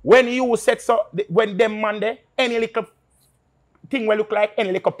 When you set so, when them man there, any little thing will look like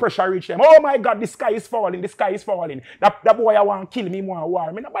any little pressure reach them. Oh my God, the sky is falling, the sky is falling. That boy I want to kill me, want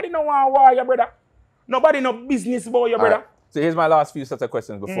war. Me nobody no want war, your brother. Nobody no business boy, your brother. Right. So here's my last few sets of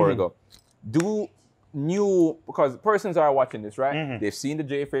questions before we go. Because persons are watching this, right? They've seen the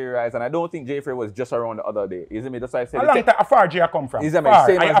Jaii Frias, and I don't think Jaii Frias was just around the other day. Isn't it? That's why I said. How far Jaii come from? Isn't it?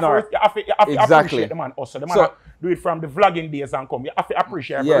 Same as now. Exactly. Appreciate the man also. The man do it from the vlogging days and come. You have to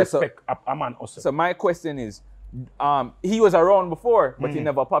appreciate, respect a man also. So my question is, he was around before, but he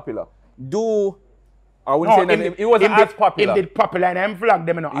never popular. I wouldn't say that he wasn't as popular. He did popular and him vlog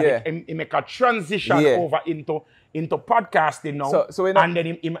them, you know, he make a transition over into podcasting now, and then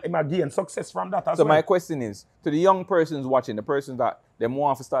he gain success from that as well. So my question is, to the young persons watching, the persons that they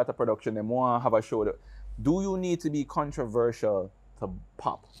want to start a production, they want to have a show, do you need to be controversial to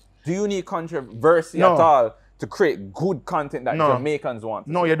pop? Do you need controversy at all to create good content that Jamaicans want?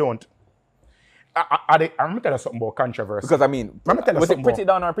 No, you don't. I'm going to tell you something about controversy. Because I mean, was it Pretty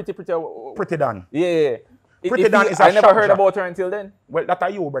Done or Pretty? Pretty Done. Yeah. Pretty Done is I never heard about her until then. Well,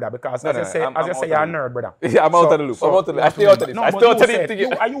 that's you, brother, because as you say, you're a nerd, brother. Yeah, I'm out of the loop. I stay out of this. I stay out of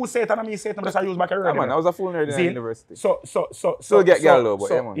it. Are you say it and me say it, and I use back a nerd. Man, I was a full nerd in university. So get girl though,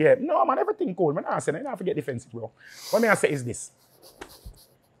 but yeah, man. Yeah, no, man, everything cool. Man, I say, I have to get defensive, bro. What I say is this.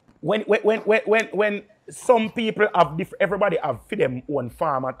 When some people have everybody have for them own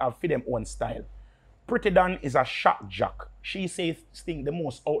format, have for them own style. Pretty Done is a Shock Joc. She says the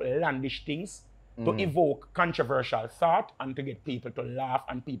most outlandish things to evoke controversial thought and to get people to laugh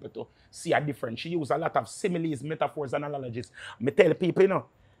and people to see a difference. She uses a lot of similes, metaphors, and analogies. I tell people, you know,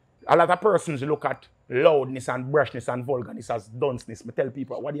 a lot of persons look at loudness and brashness and vulgarness as dunceness. I tell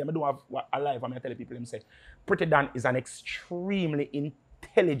people, what do you do alive? I tell people, say, Pretty Done is an extremely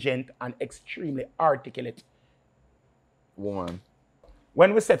intelligent and extremely articulate woman.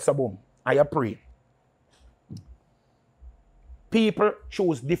 When we set so boom, I pray. People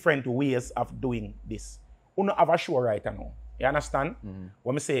choose different ways of doing this. You don't have a show right now. You understand?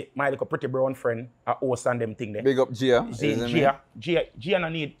 When we say my little pretty brown friend, I host and them thing there. Big up Gia. Gia no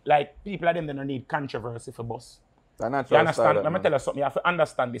need, like people like them, they don't need controversy for boss. You understand? Let me tell you something. You have to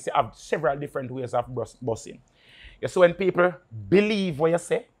understand this. You have several different ways of bossing. You see, when people believe what you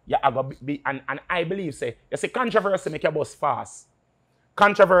say, you have to be, and I believe, say, you see, controversy make your boss fast.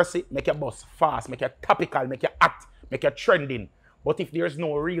 Controversy make your boss fast, make you topical, make you act, make you trending. But if there's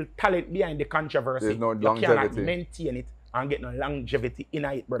no real talent behind the controversy, you cannot maintain it and get no longevity in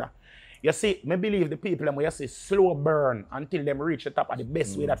it, brother. You see, I believe the people when you say slow burn until them reach the top of the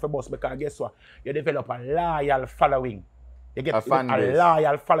best way that for boss, because guess what? You develop a loyal following. You get a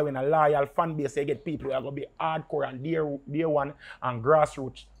loyal following, a loyal fan base. You get people who are going to be hardcore and dear one and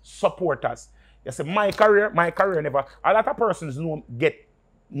grassroots supporters. You see, my career never, a lot of persons know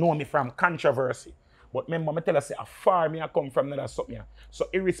me from controversy. But remember, I tell you, how far I come from that something. So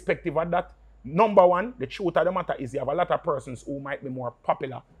irrespective of that, number one, the truth of the matter is you have a lot of persons who might be more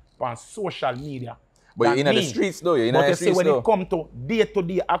popular on social media. But you're in the streets though, you're in the streets when it comes to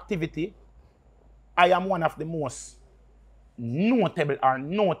day-to-day activity, I am one of the most notable or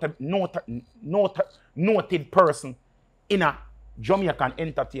noted person in a Jamaican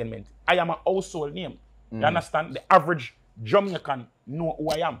entertainment. I am a household name. You understand? The average Jamaican know who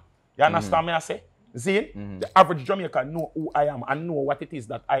I am. You understand me I say? See, the average Jamaican know who I am and know what it is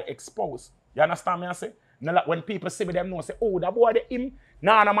that I expose. You understand me I say? Now, when people see me, them know, say, oh, that boy, him,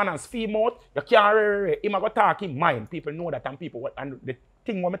 nah, man has female out, you can't, him, I go talk in mind. People know that, and the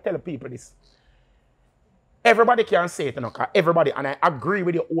thing when I tell people this, everybody can say it, you know, everybody, and I agree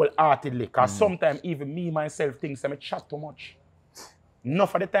with you wholeheartedly, because sometimes even me, myself, think I chat too much.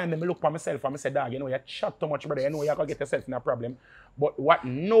 Enough of the time, I look for myself and I say, dog, you know, you chat too much, brother, you know, you're going to get yourself in a problem. But what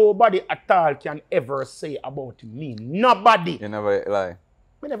nobody at all can ever say about me, nobody. You never lie.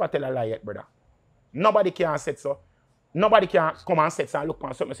 I never tell a lie yet, brother. Nobody can say so. Nobody can come and say so and look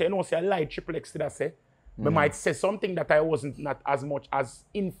on something and say, you know, say I lie Trippple X did I say. I might say something that I wasn't not as much as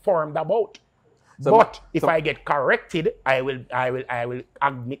informed about. So, but if I get corrected, I will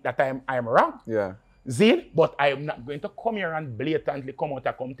admit that I am wrong. Yeah. See? But I am not going to come here and blatantly come out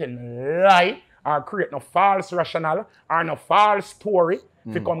and come tell a lie or create no false rationale or no false story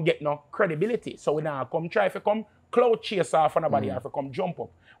if you come get no credibility. So we now come try if you come cloud chase off on nobody or if you come jump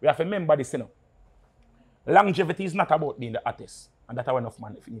up. We have to remember this, you know. Longevity is not about being the hottest. And that's enough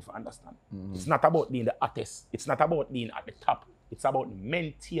man if you need to understand. It's not about being the hottest. It's not about being at the top. It's about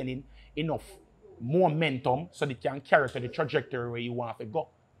maintaining enough momentum so that you can carry to the trajectory where you want to go.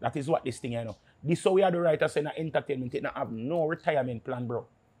 That is what this thing, you know. This is how we are the writers in entertainment. It don't have no retirement plan, bro.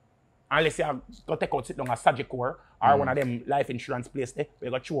 Unless you have to take out sit down a Sagicor or one of them life insurance place there, where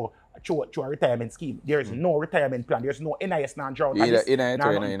you go through a retirement scheme. There is no retirement plan. There's no NIS non-drought.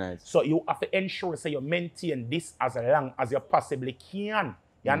 So you have to ensure so you maintain this as long as you possibly can.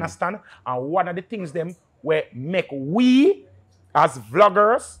 You understand? And one of the things them where make we as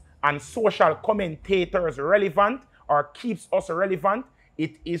vloggers and social commentators relevant or keeps us relevant,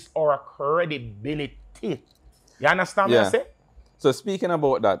 it is our credibility. You understand what I say? So speaking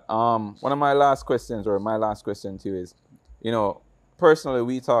about that, one of my last questions, or my last question to you is, you know, personally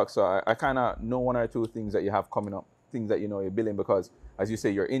we talk, so I kind of know one or two things that you have coming up, things that you know you're building because, as you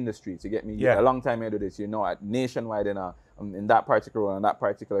say, you're in the streets. You get me? A long time you do this, you know, at nationwide in that particular role, on that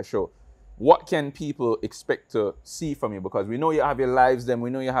particular show. What can people expect to see from you? Because we know you have your lives, then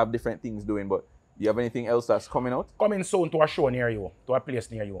we know you have different things doing, but do you have anything else that's coming out? Coming soon to a show near you, to a place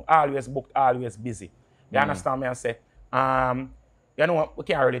near you. Always booked, always busy. You understand me? I say, you know, we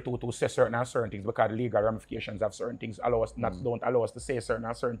can't really to say certain things because the legal ramifications of certain things don't allow us to say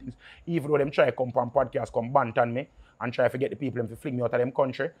certain things. Even though them try to come from podcasts, come banter me and try to get the people to fling me out of them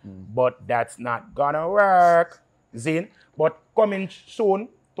country. But that's not gonna work. Zine. But coming soon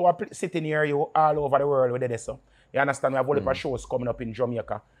to a city near you all over the world with this. So. You understand? We have a lot of shows coming up in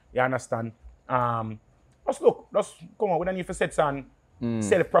Jamaica. You understand? Just look, just come on, we don't need to set on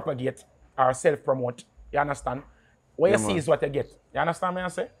self-propagate or self-promote. You understand? What you see is what you get. You understand me I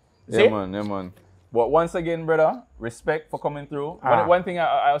say? Yeah, man. But once again, brother, respect for coming through. One thing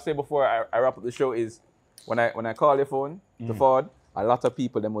I'll say before I wrap up the show is when I call your phone to forward, a lot of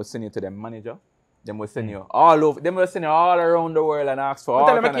people them will send you to their manager. Them will send you all over. Them will send you all around the world and ask for all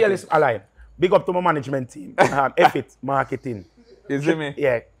kind of things. Alive. Big up to my management team. Effort, marketing. Is it me?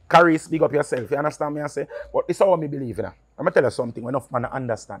 Yeah. Caris, big up yourself. You understand me I say? But it's how me believe in. I'm gonna tell you something when enough man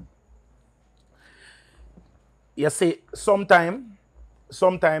understand. You see, sometime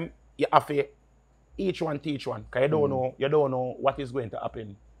you have to each one teach one, because you don't know what is going to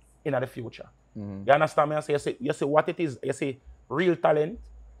happen in the future. You understand me? I say, you see what it is. You see, real talent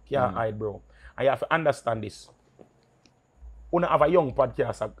can't hide, bro. And you have to understand this. We have a young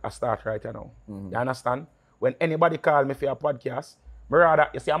podcast I start right now. You understand? When anybody call me for a podcast,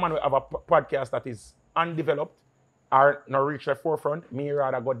 you see, a man will have a podcast that is undeveloped or not reach the forefront. Me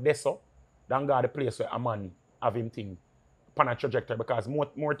rather go deso than go to the place where a man have him think pan a trajectory, because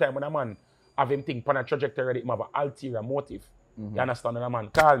more time when a man have him think pan a trajectory, he have an ulterior motive. You understand? When a man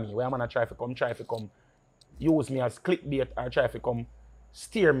call me, where a man try to come use me as clickbait or try to come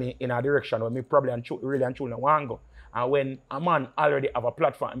steer me in a direction where me probably really and truly want to go. And when a man already have a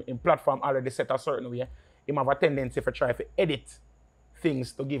platform already set a certain way, he have a tendency to try to edit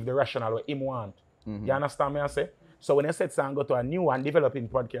things to give the rationale what him want. You understand me I say? So when you set and go to a new and developing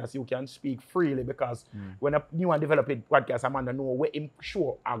podcast, you can speak freely, because when a new and developing podcast, a man don't know where him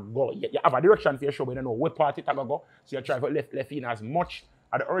show a go. You have a direction for your show, but you don't know where part it go. So you try to left in as much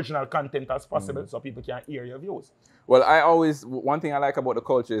of the original content as possible so people can hear your views. Well, one thing I like about the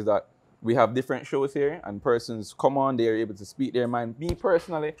culture is that we have different shows here and persons come on, they're able to speak their mind. Me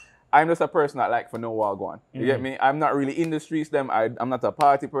personally, I'm just a person that like for know what go on. You get me? I'm not really in the streets, I'm not a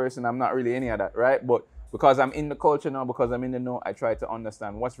party person, I'm not really any of that, right? But because I'm in the culture now, because I'm in the know, I try to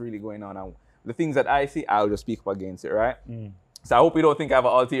understand what's really going on. And the things that I see, I'll just speak up against it, right? So I hope you don't think I have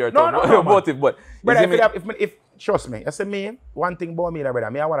an ulterior motive, but if trust me, I say me, one thing about me, brother,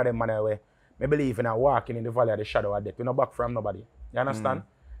 me are one of them man where I believe in walking in the valley of the shadow of death. We no back from nobody. You understand?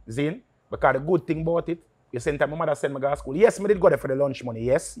 Zine? Because the good thing about it, the same time my mother sent me to school. Yes, I did go there for the lunch money.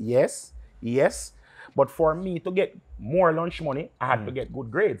 Yes. But for me to get more lunch money, I had to get good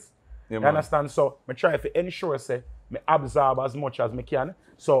grades. You understand? So I try to ensure say I absorb as much as I can.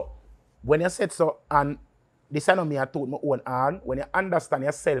 So when you said so, and this is not me I told my own hand, when you understand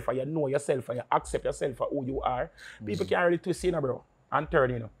yourself and you know yourself and you accept yourself for who you are, people can really twist in, bro, and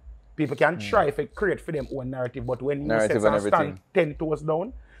turn, you know. People can try to create for them own narrative, but when you set and stand 10 toes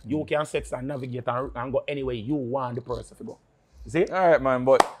down, you can set and navigate and go anywhere you want the person to go. See? All right, man.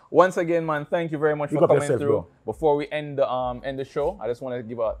 But once again, man, thank you very much for coming through. Bro. Before we end the show, I just want to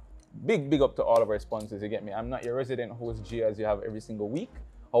give a big up to all of our sponsors. You get me? I'm not your resident host G as you have every single week.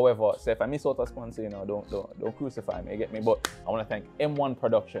 However, so if I miss out a sponsor, you know, don't crucify me. You get me? But I want to thank M1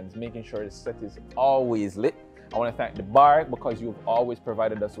 Productions, making sure the set is always lit. I want to thank the bar because you've always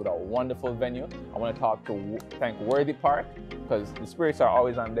provided us with a wonderful venue. I want to thank Worthy Park because the spirits are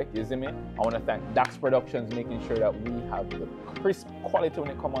always on deck, you see me? I want to thank Dacx Productions, making sure that we have the crisp quality when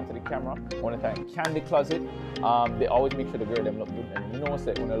it comes onto the camera. I want to thank Candy Closet. They always make sure the girl them look good, and you know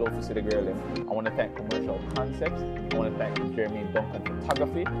that when I love to see the girl them. I want to thank Commercial Concepts. I want to thank Jeremy Duncan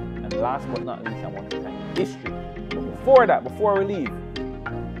Photography, and last but not least, I want to thank Istry. But before that, before we leave,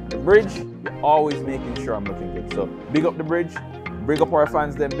 the bridge, you're always making sure I'm looking good. So big up the bridge, big up our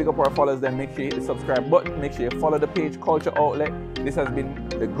fans then, big up our followers then. Make sure you hit the subscribe button, make sure you follow the page Kulture Outlet. This has been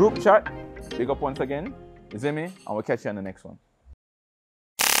the group chat. Big up once again, you see me? And we'll catch you on the next one.